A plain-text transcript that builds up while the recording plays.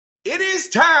It is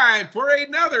time for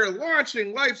another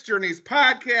Launching Life's Journeys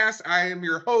podcast. I am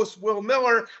your host, Will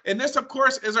Miller, and this, of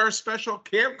course, is our special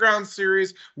campground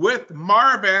series with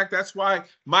MARVAC. That's why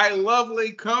my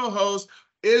lovely co-host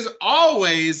is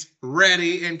always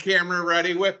ready and camera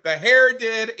ready with the hair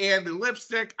did and the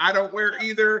lipstick. I don't wear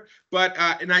either, but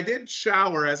and I did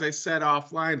shower, as I said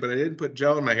offline, but I didn't put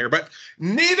gel in my hair. But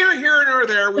neither here nor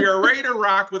there, we are ready to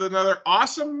rock with another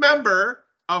awesome member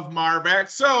of MARVAC.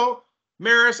 So,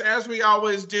 Maris, as we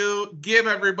always do, give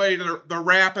everybody the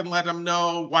wrap and let them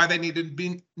know why they need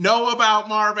to know about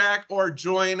MARVAC or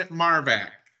join MARVAC.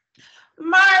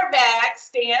 MARVAC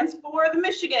stands for the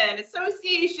Michigan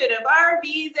Association of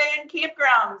RVs and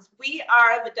Campgrounds. We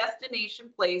are the destination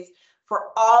place for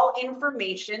all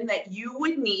information that you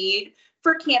would need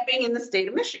for camping in the state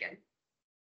of Michigan.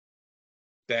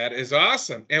 That is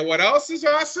awesome. And what else is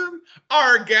awesome?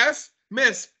 Our guest,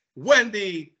 Miss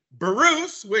Wendy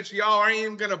Bruce, which y'all aren't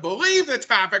even going to believe the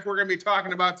topic we're going to be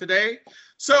talking about today.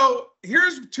 So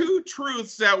here's two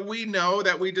truths that we know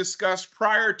that we discussed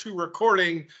prior to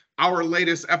recording our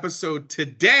latest episode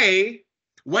today.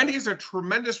 Wendy is a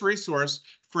tremendous resource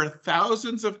for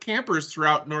thousands of campers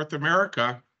throughout North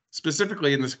America,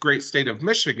 specifically in this great state of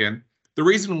Michigan. The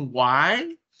reason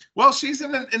why? Well, she's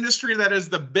in an industry that is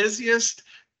the busiest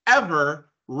ever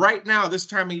right now this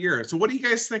time of year. So what are you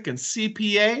guys thinking?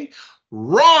 CPA?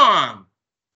 Wrong.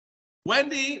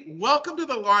 Wendy, welcome to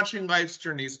the Launching Life's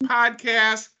Journeys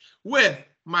podcast with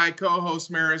my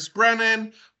co-host, Maris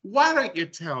Brennan. Why don't you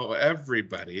tell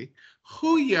everybody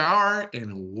who you are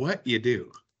and what you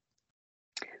do?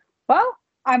 Well,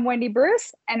 I'm Wendy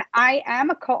Bruce, and I am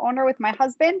a co-owner with my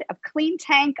husband of Kleen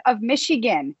Tank of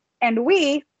Michigan, and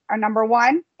we are number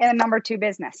one and the number two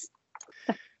business.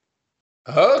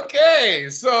 Okay,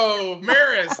 so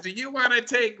Maris, do you want to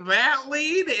take that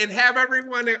lead and have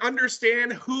everyone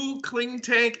understand who Kleen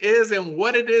Tank is and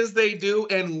what it is they do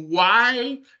and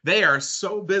why they are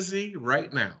so busy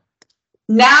right now?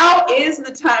 Now is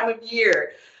the time of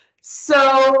year.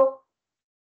 So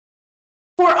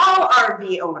for all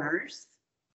RV owners,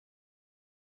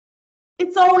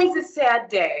 it's always a sad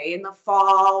day in the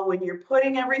fall when you're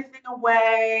putting everything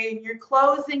away and you're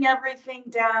closing everything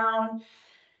down.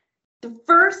 The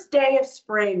first day of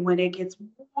spring, when it gets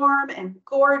warm and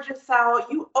gorgeous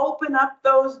out, you open up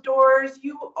those doors,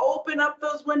 you open up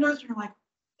those windows, you're like,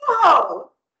 whoa,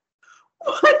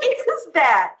 what is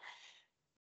that?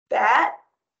 That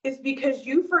is because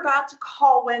you forgot to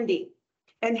call Wendy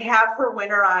and have her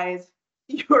winterize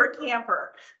your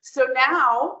camper. So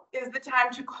now is the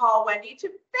time to call Wendy to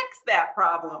fix that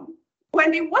problem.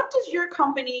 Wendy, what does your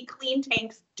company, Kleen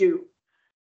Tanks, do?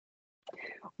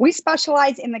 We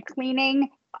specialize in the cleaning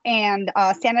and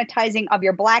sanitizing of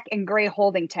your black and gray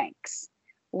holding tanks.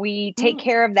 We take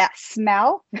care of that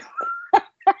smell.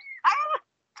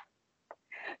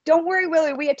 Don't worry,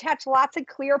 Willie. We attach lots of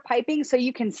clear piping so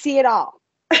you can see it all.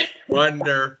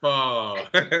 Wonderful.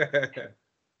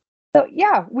 So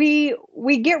yeah, we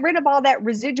get rid of all that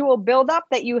residual buildup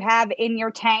that you have in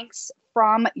your tanks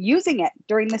from using it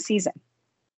during the season.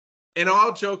 And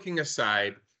all joking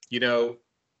aside,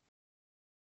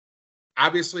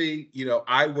 obviously,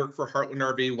 I work for Heartland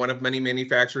RV, one of many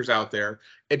manufacturers out there.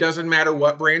 It doesn't matter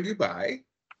what brand you buy.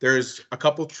 There's a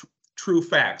couple true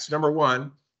facts. Number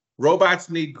one, robots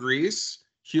need grease.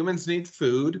 Humans need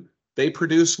food. They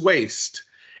produce waste.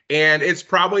 And it's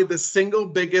probably the single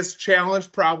biggest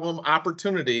challenge, problem,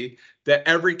 opportunity that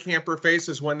every camper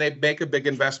faces when they make a big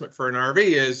investment for an RV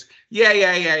is,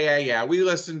 yeah. We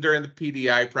listened during the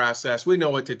PDI process. We know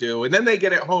what to do. And then they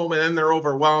get it home and then they're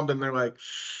overwhelmed and they're like,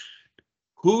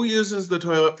 who uses the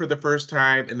toilet for the first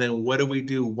time? And then what do we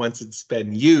do once it's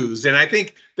been used? And I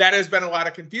think that has been a lot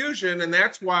of confusion. And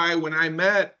that's why when I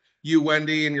met you,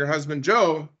 Wendy, and your husband,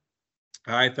 Joe,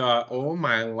 I thought, oh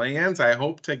my lands, I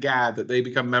hope to God that they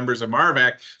become members of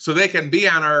MARVAC so they can be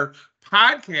on our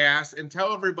podcast and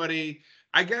tell everybody,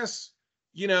 I guess,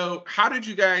 how did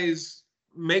you guys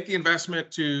make the investment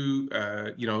to,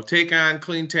 take on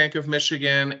Kleen Tank of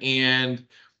Michigan? And,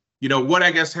 what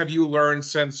I guess have you learned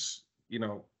since,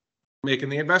 making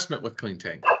the investment with Kleen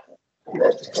Tank?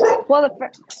 Well,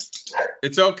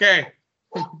 it's okay.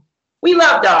 We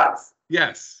love dogs.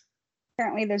 Yes.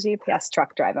 Apparently there's a UPS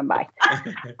truck driving by.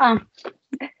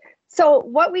 So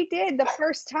what we did the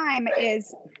first time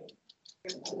is,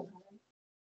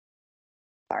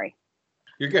 sorry.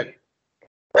 You're good.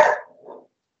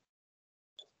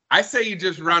 I say you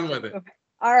just run with it.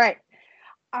 All right.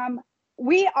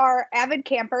 We are avid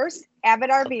campers, avid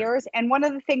RVers, and one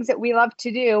of the things that we love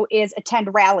to do is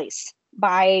attend rallies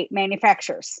by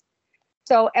manufacturers.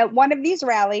 So at one of these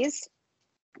rallies,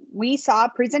 we saw a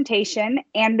presentation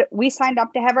and we signed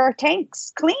up to have our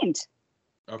tanks cleaned.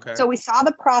 Okay. So we saw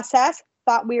the process,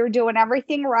 thought we were doing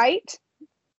everything right. It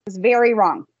was very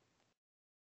wrong.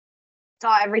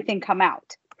 Saw everything come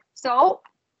out. So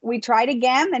we tried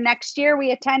again. The next year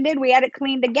we attended, we had it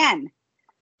cleaned again.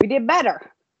 We did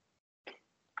better.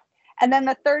 And then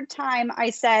the third time I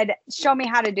said, show me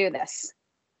how to do this.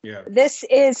 Yeah. This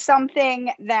is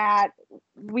something that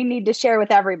we need to share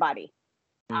with everybody.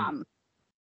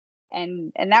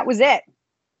 And that was it.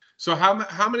 So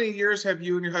how many years have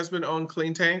you and your husband owned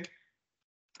Kleen Tank?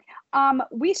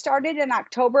 We started in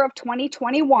October of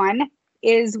 2021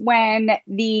 is when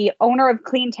the owner of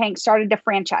Kleen Tank started to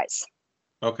franchise.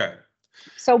 Okay.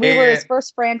 So we were his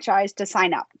first franchise to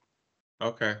sign up.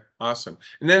 Okay, awesome.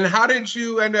 And then how did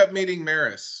you end up meeting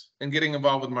Maris and getting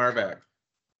involved with MARVAC?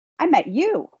 I met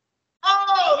you.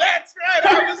 Oh, that's right.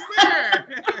 I was there.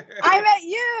 I met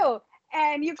you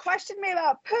and you questioned me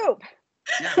about poop.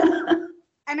 Yeah.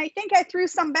 And I think I threw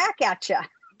some back at you.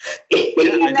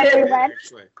 Yeah, And then we went.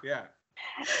 actually. Yeah.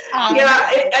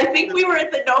 I think we were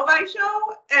at the Novi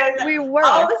show, and We were.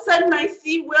 all of a sudden I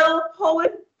see Will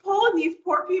pulling these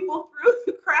poor people through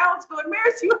the crowds, going,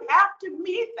 Maris, you have to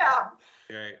meet them.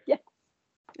 Right. Yeah.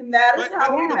 And that is But-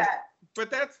 how we yeah. met. But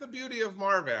that's the beauty of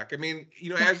MARVAC. I mean,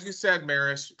 as you said,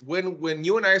 Maris, when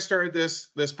you and I started this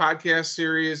podcast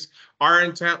series, our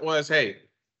intent was, hey,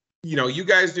 you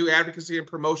guys do advocacy and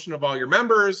promotion of all your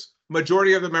members.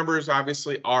 Majority of the members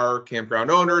obviously are campground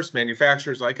owners,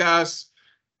 manufacturers like us.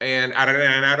 And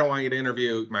I don't want you to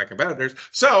interview my competitors.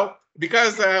 So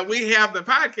because we have the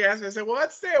podcast, I said, well,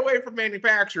 let's stay away from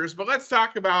manufacturers, but let's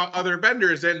talk about other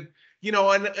vendors. And,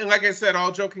 and like I said,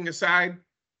 all joking aside,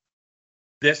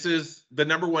 this is the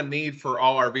number one need for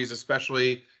all RVs,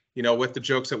 especially, with the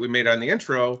jokes that we made on the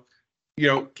intro.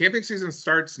 Camping season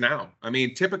starts now. I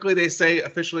mean, typically they say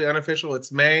officially, unofficial,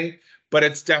 it's May, but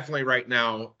it's definitely right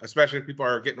now, especially if people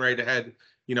are getting ready to head,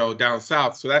 down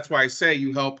south. So that's why I say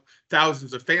you help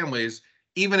thousands of families,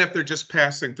 even if they're just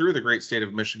passing through the great state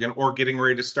of Michigan or getting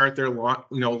ready to start their,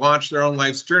 launch their own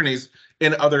life's journeys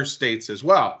in other states as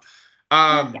well.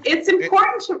 It's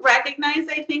important to recognize,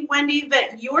 I think, Wendy,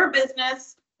 that your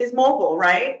business is mobile,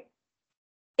 right?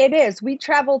 It is. We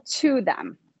travel to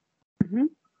them. Mm-hmm.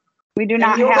 We do And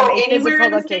not you'll have go a anywhere physical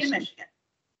in the state of location. Michigan.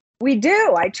 We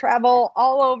do. I travel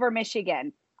all over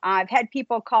Michigan. I've had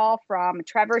people call from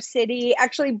Traverse City,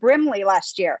 actually Brimley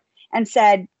last year, and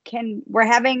said, we're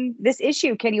having this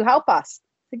issue. Can you help us?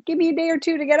 I said, give me a day or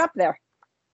two to get up there.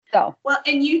 So. Well,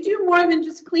 and you do more than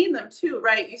just clean them too,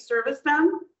 right? You service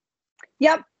them?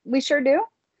 Yep, we sure do.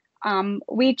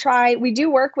 We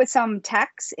do work with some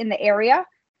techs in the area.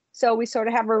 So we sort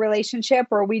of have a relationship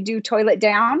where we do toilet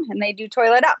down and they do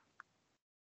toilet up.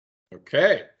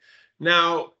 Okay.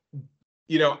 Now,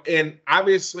 and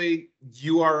obviously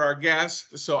you are our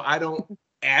guest, so I don't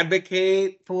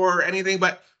advocate for anything,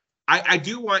 but I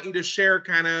do want you to share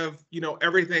kind of,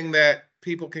 everything that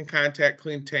people can contact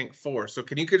Kleen Tank for. So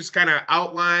can you just kind of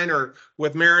outline, or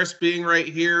with Maris being right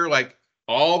here, like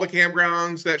all the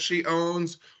campgrounds that she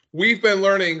owns, we've been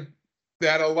learning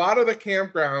that a lot of the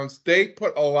campgrounds, they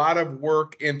put a lot of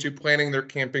work into planning their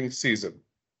camping season.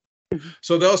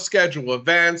 So they'll schedule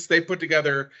events, they put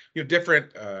together,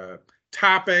 different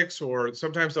topics, or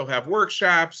sometimes they'll have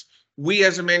workshops. We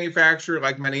as a manufacturer,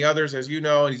 like many others, as you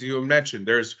know, as you have mentioned,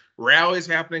 there's rallies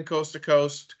happening coast to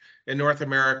coast in North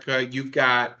America. You've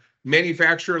got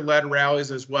manufacturer-led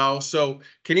rallies as well. So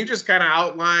can you just kind of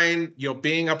outline,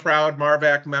 being a proud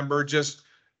MARVAC member, just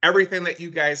everything that you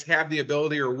guys have the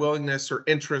ability or willingness or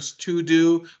interest to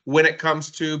do when it comes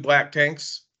to black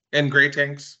tanks and gray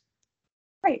tanks?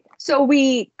 Right. So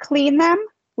we clean them.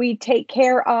 We take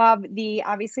care of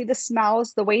obviously the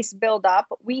smells, the waste buildup.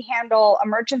 We handle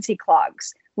emergency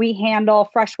clogs. We handle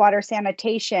freshwater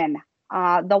sanitation,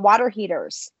 the water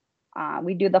heaters.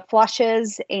 We do the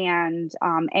flushes and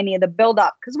any of the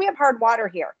buildup, because we have hard water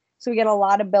here. So we get a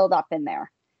lot of buildup in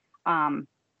there.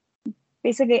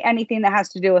 Basically anything that has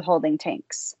to do with holding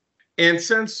tanks. And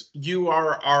since you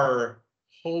are our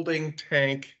holding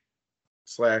tank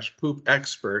 / poop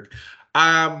expert,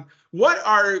 what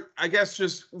are, I guess,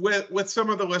 just with some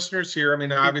of the listeners here, I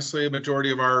mean, obviously a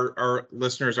majority of our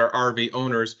listeners are RV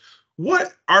owners.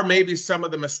 What are maybe some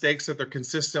of the mistakes that they're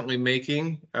consistently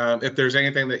making? If there's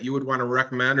anything that you would want to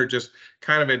recommend, or just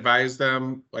kind of advise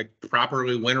them, like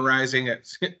properly winterizing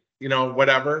it,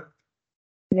 whatever.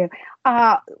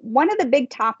 Yeah. One of the big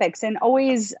topics, and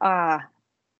always a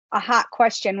hot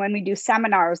question when we do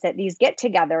seminars at these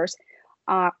get-togethers,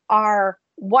 are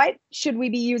what should we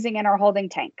be using in our holding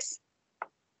tanks?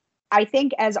 I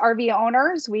think as RV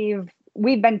owners, we've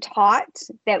we've been taught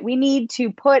that we need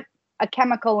to put a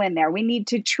chemical in there. We need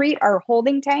to treat our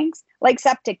holding tanks like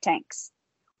septic tanks.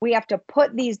 We have to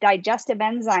put these digestive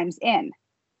enzymes in,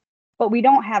 but we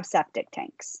don't have septic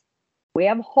tanks. We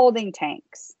have holding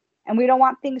tanks, and we don't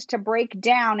want things to break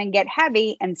down and get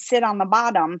heavy and sit on the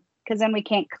bottom, because then we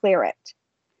can't clear it.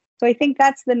 So I think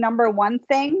that's the number one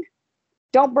thing.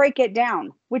 Don't break it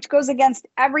down, which goes against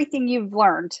everything you've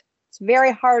learned. It's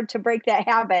very hard to break that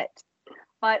habit,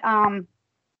 but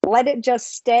let it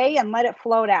just stay and let it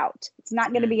float out. It's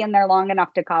not going to be in there long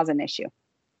enough to cause an issue.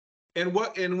 And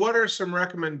what are some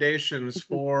recommendations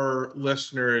for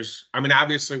listeners? I mean,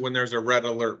 obviously, when there's a red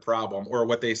alert problem, or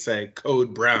what they say,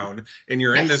 code brown in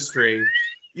your industry,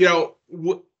 you know,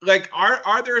 like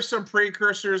are there some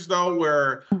precursors though,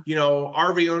 where, you know,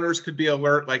 RV owners could be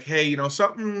alert, like, hey, you know,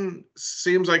 something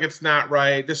seems like it's not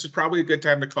right. This is probably a good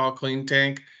time to call Kleen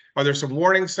Tank. Are there some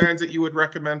warning signs that you would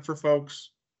recommend for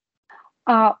folks?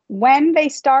 When they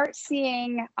start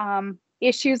seeing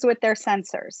issues with their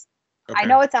sensors. Okay. I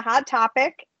know it's a hot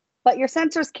topic, but your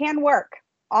sensors can work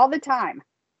all the time.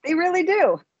 They really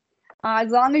do,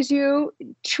 as long as you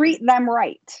treat them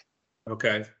right.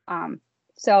 Okay.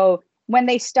 So when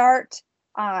they start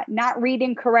not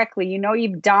reading correctly, you know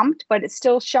you've dumped, but it's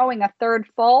still showing a third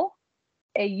full.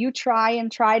 You try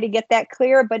to get that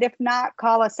clear, but if not,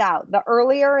 call us out. The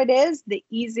earlier it is, the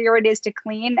easier it is to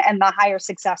clean, and the higher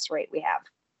success rate we have.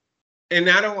 And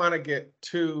I don't want to get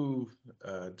too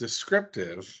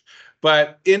descriptive,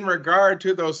 but in regard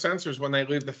to those sensors when they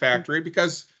leave the factory,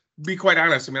 because be quite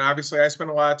honest, I mean, obviously I spend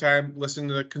a lot of time listening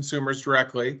to the consumers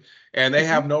directly, and they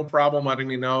have no problem letting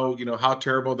me know, you know, how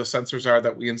terrible the sensors are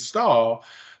that we install.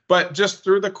 But just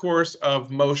through the course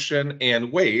of motion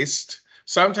and waste,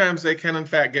 sometimes they can in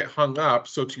fact get hung up.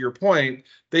 So to your point,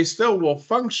 they still will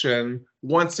function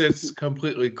once it's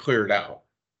completely cleared out.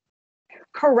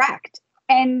 Correct.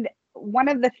 And one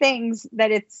of the things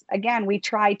that we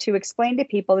try to explain to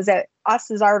people is that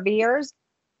us as RVers,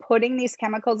 putting these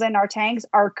chemicals in our tanks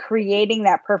are creating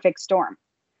that perfect storm.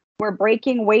 We're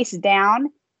breaking waste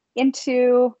down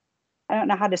into, I don't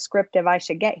know how descriptive I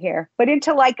should get here, but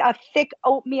into like a thick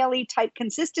oatmeal-y type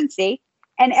consistency.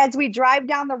 And as we drive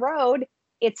down the road,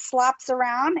 it slops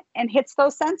around and hits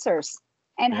those sensors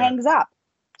and hangs up.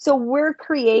 So we're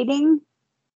creating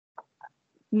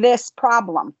this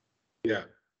problem. Yeah.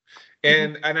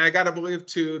 And I got to believe,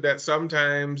 too, that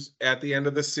sometimes at the end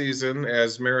of the season,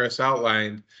 as Maris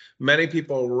outlined, many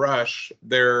people rush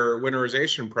their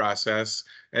winterization process.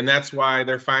 And that's why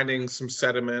they're finding some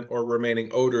sediment or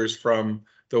remaining odors from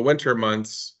the winter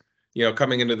months, you know,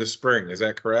 coming into the spring. Is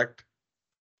that correct?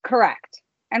 Correct.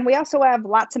 And we also have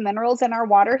lots of minerals in our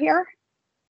water here.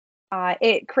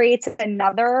 It creates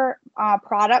another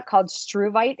product called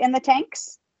struvite in the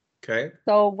tanks. Okay.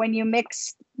 So when you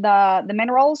mix the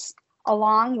minerals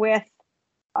along with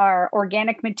our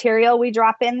organic material we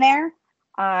drop in there,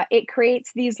 it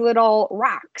creates these little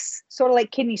rocks, sort of like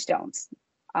kidney stones,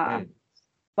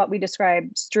 what we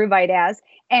describe struvite as,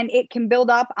 and it can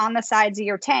build up on the sides of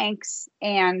your tanks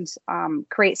and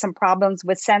create some problems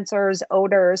with sensors,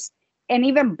 odors, and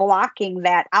even blocking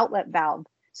that outlet valve.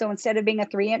 So instead of being a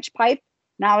 3-inch pipe,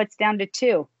 now it's down to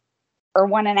 2 or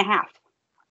 1.5.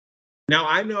 Now,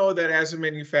 I know that as a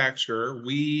manufacturer,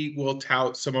 we will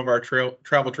tout some of our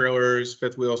travel trailers,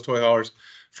 fifth wheels, toy haulers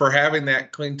for having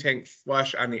that Kleen Tank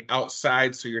flush on the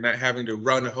outside, so you're not having to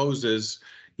run hoses,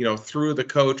 you know, through the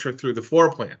coach or through the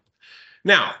floor plan.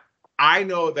 Now, I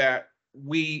know that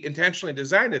we intentionally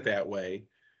designed it that way.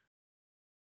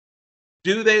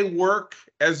 Do they work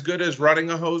as good as running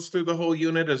a hose through the whole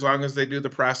unit as long as they do the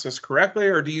process correctly,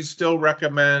 or do you still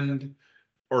recommend,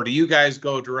 or do you guys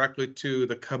go directly to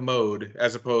the commode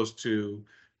as opposed to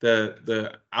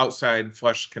the outside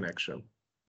flush connection?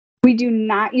 We do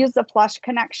not use the flush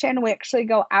connection. We actually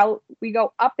go out. We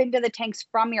go up into the tanks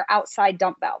from your outside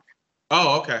dump valve.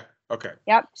 Oh, okay. Okay.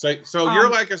 Yep. So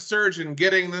you're like a surgeon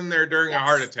getting in there during a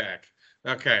heart attack.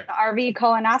 Okay. The RV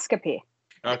colonoscopy.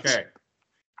 Okay.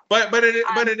 But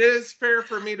it is fair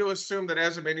for me to assume that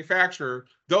as a manufacturer,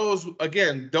 those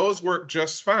work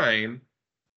just fine.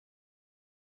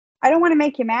 I don't want to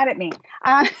make you mad at me.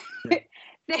 I'll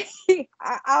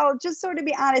just sort of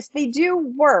be honest. They do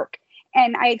work.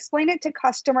 And I explain it to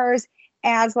customers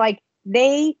as like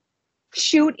they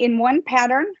shoot in one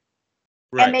pattern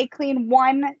and they clean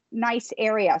one nice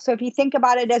area. So if you think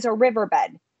about it as a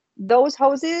riverbed, those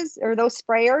hoses or those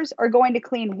sprayers are going to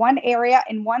clean one area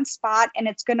in one spot, and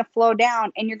it's going to flow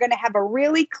down, and you're going to have a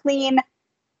really clean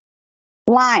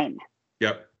line.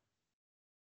 Yep.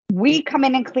 We come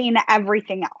in and clean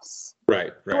everything else.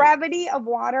 Right. Gravity of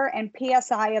water and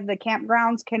PSI of the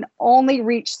campgrounds can only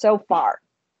reach so far.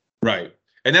 Right.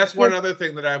 And that's one other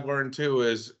thing that I've learned too,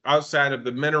 is outside of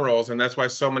the minerals, and that's why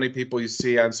so many people you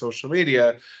see on social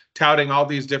media touting all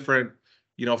these different,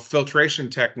 filtration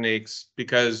techniques,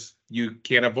 because you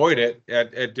can't avoid it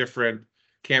at different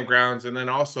campgrounds. And then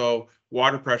also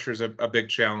water pressure is a big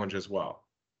challenge as well.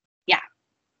 Yeah.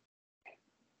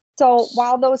 So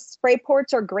while those spray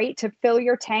ports are great to fill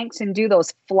your tanks and do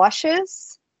those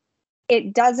flushes,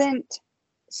 it doesn't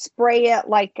spray it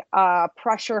like a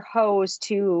pressure hose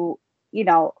to,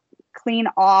 clean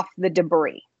off the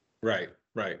debris. Right.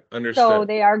 Understood. So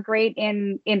they are great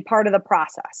in part of the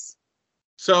process.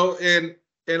 So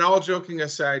in all joking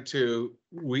aside too,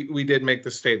 we did make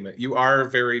the statement, you are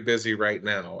very busy right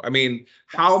now. I mean,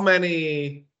 how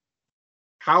many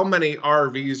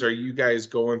RVs are you guys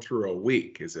going through a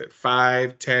week? Is it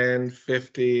 5, 10,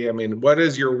 50? I mean, what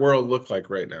does your world look like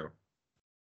right now?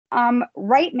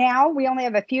 Right now, we only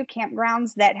have a few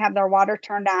campgrounds that have their water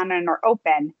turned on and are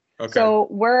open. Okay. So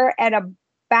we're at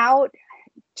about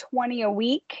 20 a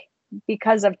week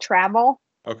because of travel.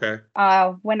 Okay.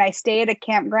 When I stay at a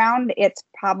campground, it's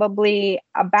probably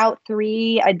about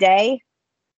 3 a day.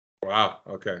 Wow.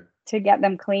 Okay. To get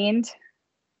them cleaned.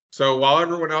 So while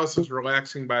everyone else is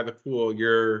relaxing by the pool,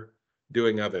 you're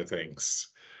doing other things.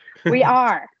 We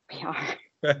are.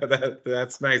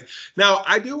 That's nice. Now,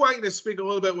 I do want you to speak a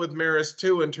little bit with Maris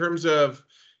too, in terms of,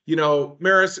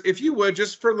 Maris, if you would,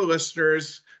 just for the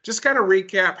listeners, just kind of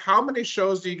recap, how many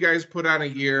shows do you guys put on a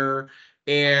year,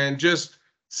 and just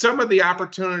some of the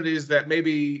opportunities that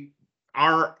maybe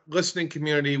our listening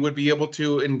community would be able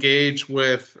to engage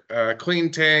with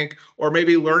Kleen Tank, or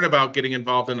maybe learn about getting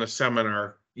involved in a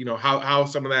seminar, how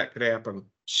some of that could happen.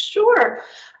 Sure.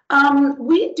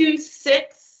 We do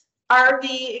 6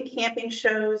 RV and camping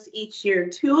shows each year.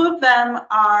 2 of them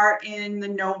are in the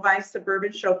Novi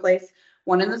Suburban Showplace,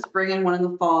 one in the spring and one in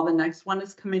the fall. The next one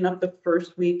is coming up the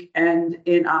first weekend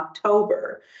in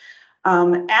October.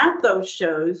 At those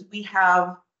shows, we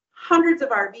have hundreds of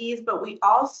RVs, but we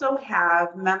also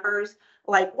have members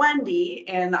like Wendy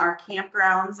and our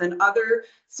campgrounds and other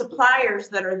suppliers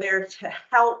that are there to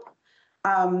help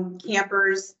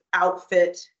campers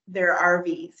outfit their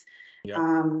RVs. Yep.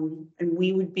 And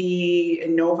we would be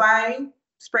in Novi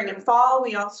spring and fall.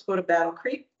 We also go to Battle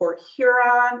Creek, Port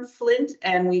Huron, Flint,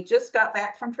 and we just got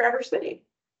back from Traverse City.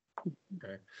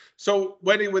 Okay. So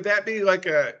Wendy, would that be like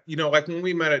like when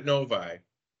we met at Novi,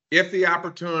 if the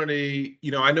opportunity,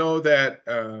 I know that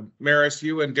Maris,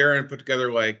 you and Darren put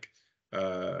together like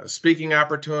speaking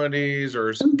opportunities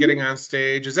or getting on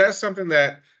stage. Is that something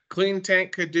that Kleen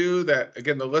Tank could do, that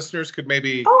again the listeners could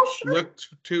maybe look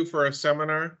to for a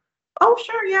seminar? Oh,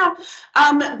 sure, yeah.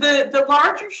 The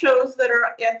larger shows that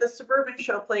are at the Suburban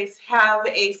Showplace have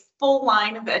a full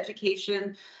line of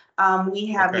education. We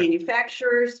have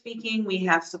manufacturers speaking, we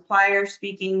have suppliers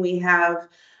speaking, we have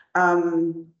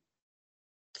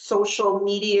social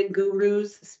media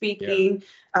gurus speaking.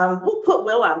 Yeah. We'll put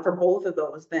Will on for both of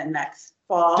those then next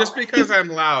fall. Just because I'm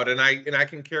loud and I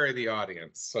can carry the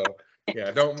audience, so.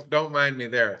 Yeah, don't mind me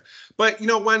there. But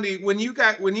Wendy, when you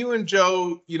and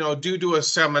Joe, do a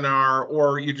seminar,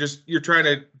 or you're trying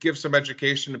to give some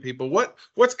education to people,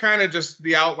 what's kind of just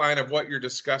the outline of what you're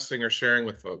discussing or sharing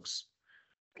with folks?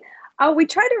 We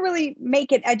try to really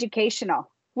make it educational.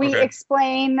 We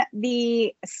explain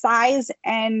the size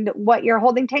and what your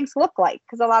holding tanks look like,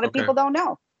 because a lot of people don't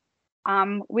know.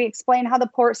 We explain how the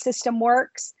port system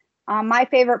works. My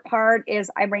favorite part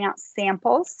is I bring out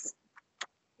samples.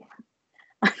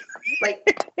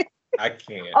 Like, I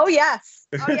can't. Oh yes,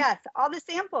 all the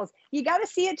samples. You got to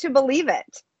see it to believe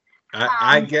it.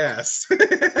 I guess.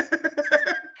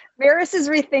 Maris is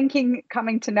rethinking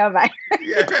coming to Novi.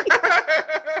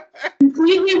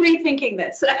 Completely rethinking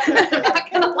this. I'm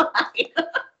not gonna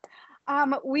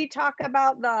lie. We talk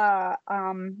about the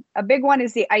a big one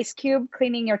is the ice cube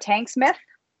cleaning your tanks myth.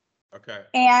 Okay.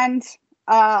 And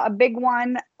a big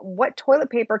one, what toilet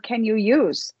paper can you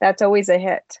use? That's always a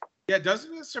hit. Yeah,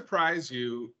 doesn't it surprise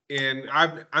you? And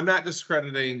I'm not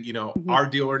discrediting, our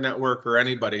dealer network or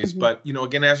anybody's, but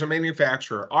again, as a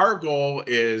manufacturer, our goal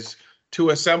is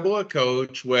to assemble a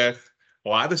coach with a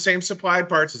lot of the same supplied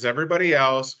parts as everybody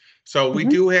else. So we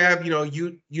do have,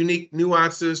 unique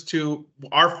nuances to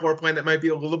our floor plan that might be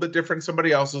a little bit different than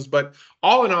somebody else's. But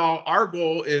all in all, our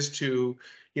goal is to,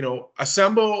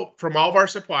 assemble from all of our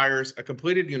suppliers a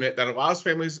completed unit that allows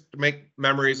families to make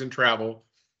memories and travel.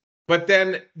 But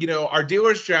then, our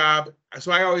dealer's job,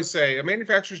 so I always say a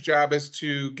manufacturer's job is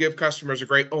to give customers a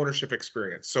great ownership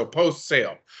experience. So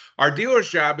post-sale, our dealer's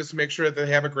job is to make sure that they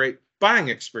have a great buying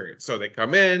experience. So they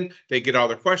come in, they get all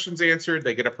their questions answered,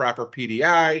 they get a proper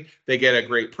PDI, they get a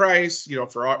great price,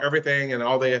 for everything and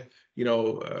all the,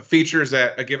 features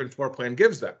that a given floor plan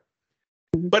gives them.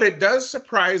 But it does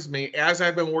surprise me as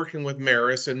I've been working with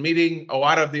Maris and meeting a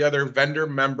lot of the other vendor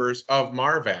members of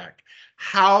MARVAC,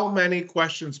 how many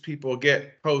questions people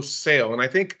get post-sale. And I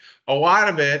think a lot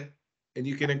of it, and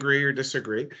you can agree or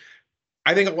disagree,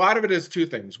 I think a lot of it is two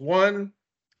things. One,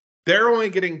 they're only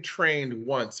getting trained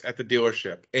once at the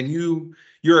dealership, and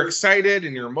you're excited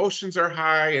and your emotions are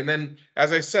high. And then,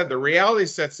 as I said, the reality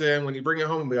sets in when you bring it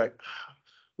home and be like,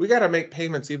 we got to make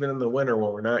payments even in the winter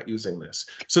when we're not using this.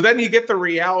 So then you get the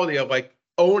reality of like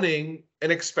owning an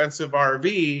expensive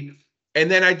RV. And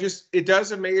then it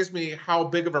does amaze me how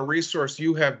big of a resource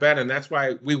you have been. And that's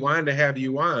why we wanted to have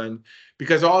you on,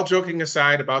 because all joking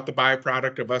aside about the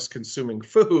byproduct of us consuming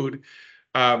food,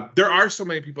 there are so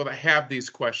many people that have these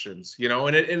questions,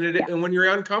 and when you're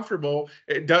uncomfortable,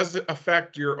 it does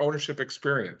affect your ownership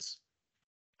experience.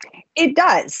 It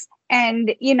does.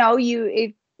 And,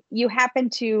 if you happen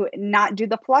to not do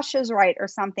the flushes right or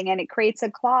something, and it creates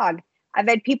a clog. I've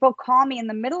had people call me in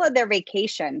the middle of their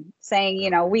vacation saying,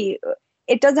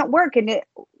 it doesn't work and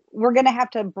we're going to have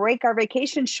to break our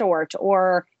vacation short,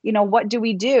 or, what do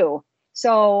we do?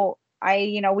 So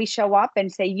we show up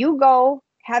and say, you go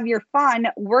have your fun.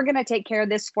 We're going to take care of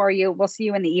this for you. We'll see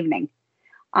you in the evening,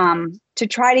 to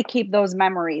try to keep those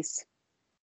memories.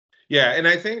 Yeah. And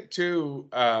I think too,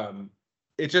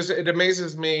 it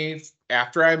amazes me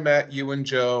after I met you and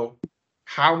Joe,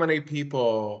 how many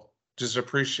people just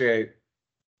appreciate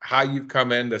how you've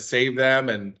come in to save them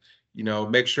and,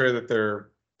 make sure that they're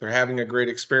having a great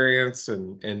experience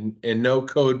and no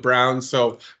code brown.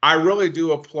 So I really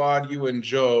do applaud you and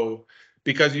Joe,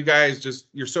 because you guys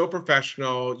you're so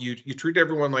professional. You treat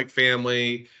everyone like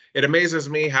family. It amazes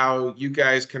me how you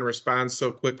guys can respond so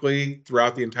quickly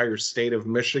throughout the entire state of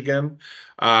Michigan.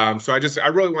 So I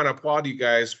really want to applaud you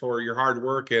guys for your hard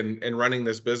work and running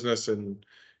this business and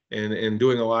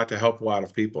doing a lot to help a lot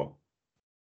of people.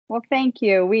 Well, thank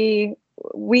you. We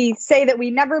say that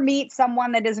we never meet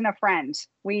someone that isn't a friend.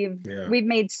 We've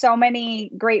made so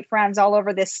many great friends all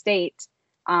over this state,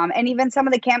 and even some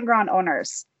of the campground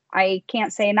owners. I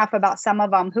can't say enough about some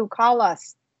of them who call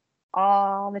us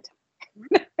all the time.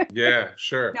 Yeah,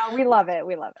 sure. No, we love it.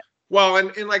 We love it. Well,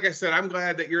 and like I said, I'm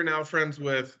glad that you're now friends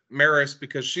with Maris,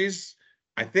 because she's,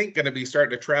 I think, going to be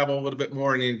starting to travel a little bit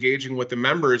more and engaging with the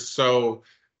members. So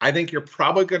I think you're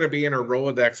probably going to be in her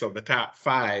Rolodex of the top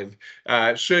 5.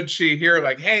 Should she hear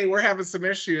like, hey, we're having some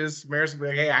issues, Maris will be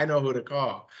like, hey, I know who to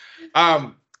call.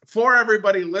 For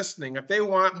everybody listening, if they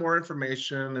want more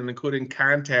information and including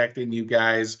contacting you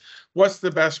guys, what's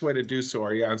the best way to do so?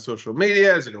 Are you on social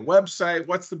media? Is it a website?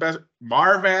 What's the best?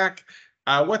 MARVAC?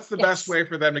 What's the best way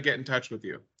for them to get in touch with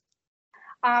you?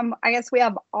 I guess we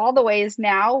have all the ways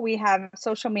now. We have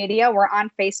social media. We're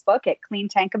on Facebook at Kleen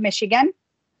Tank of Michigan.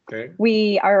 Okay.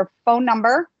 Our phone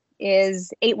number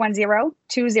is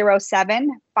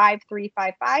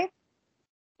 810-207-5355.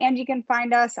 And you can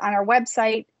find us on our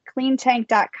website,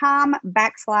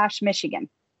 kleentank.com/Michigan.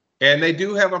 And they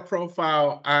do have a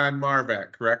profile on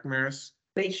MARVAC, correct, Maris?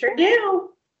 They sure do.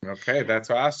 Okay,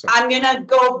 that's awesome. I'm going to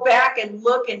go back and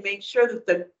look and make sure that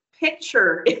the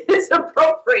picture is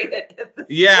appropriate.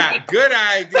 Yeah, good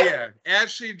idea.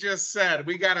 As she just said,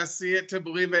 we got to see it to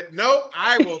believe it. Nope,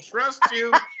 I will trust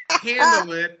you,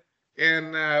 handle it,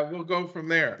 and we'll go from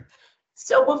there.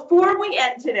 So before we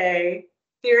end today,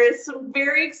 there is some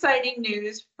very exciting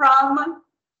news from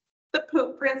the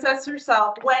Poop Princess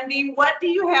herself. Wendy, what do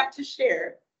you have to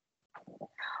share?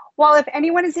 Well, if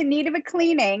anyone is in need of a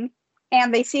cleaning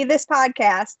and they see this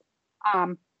podcast,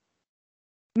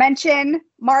 mention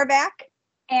MARVAC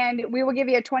and we will give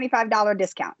you a $25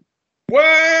 discount.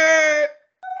 What?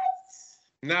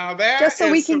 Now that just so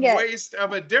is we can some waste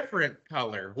of a different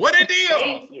color. What a deal.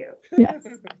 Thank you. Yes.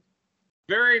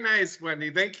 Very nice, Wendy.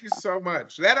 Thank you so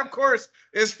much. That, of course,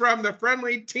 is from the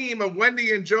friendly team of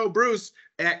Wendy and Joe Bruce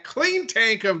at Kleen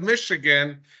Tank of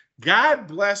Michigan. God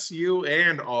bless you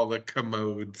and all the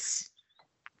commodes.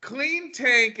 Kleen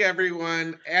Tank,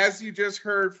 everyone, as you just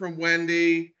heard from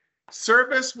Wendy,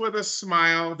 service with a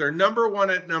smile. They're number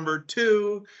 1 at number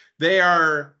 2. They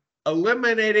are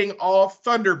eliminating all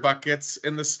thunder buckets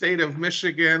in the state of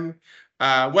Michigan.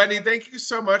 Wendy, thank you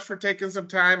so much for taking some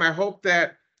time. I hope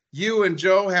that you and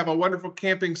Joe have a wonderful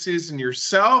camping season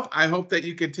yourself. I hope that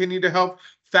you continue to help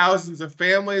thousands of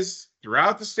families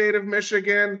throughout the state of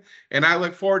Michigan. And I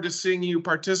look forward to seeing you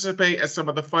participate at some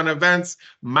of the fun events,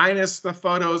 minus the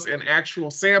photos and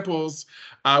actual samples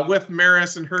with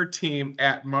Maris and her team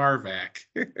at MARVAC.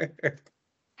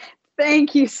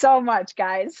 Thank you so much,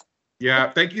 guys.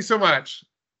 Yeah, thank you so much.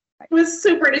 It was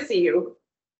super to see you.